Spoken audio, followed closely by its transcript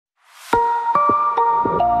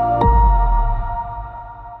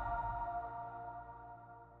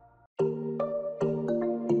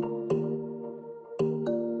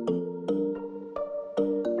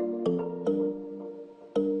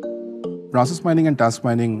Process mining and task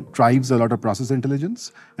mining drives a lot of process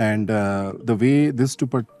intelligence, and the way these two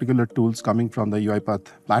particular tools coming from the UiPath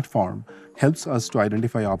platform helps us to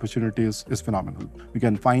identify opportunities is phenomenal. We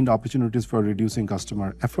can find opportunities for reducing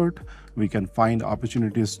customer effort. We can find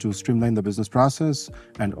opportunities to streamline the business process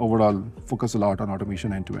and overall focus a lot on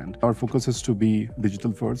automation end-to-end. Our focus is to be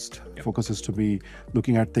digital first. Focus is to be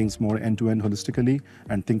looking at things more end-to-end holistically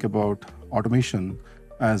and think about automation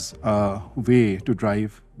as a way to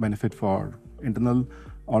drive benefit for internal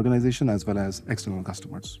organization as well as external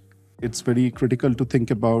customers. It's very critical to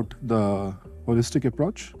think about the holistic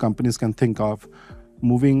approach. Companies can think of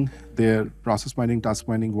moving their process mining, task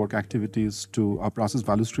mining work activities to a process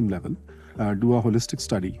value stream level, do a holistic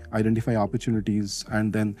study, identify opportunities,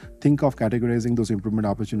 and then think of categorizing those improvement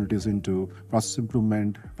opportunities into process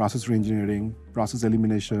improvement, process reengineering, process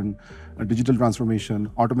elimination, digital transformation,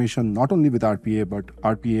 automation, not only with RPA, but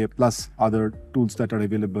RPA plus other tools that are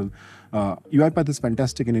available. UiPath is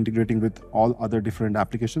fantastic in integrating with all other different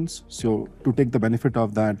applications. So to take the benefit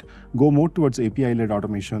of that, go more towards API-led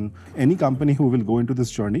automation. Any company who will go into this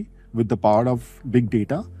journey with the power of big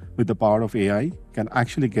data, with the power of AI, can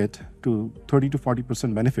actually get to 30 to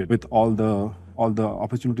 40% benefit with all the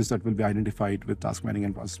opportunities that will be identified with task mining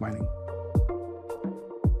and process mining.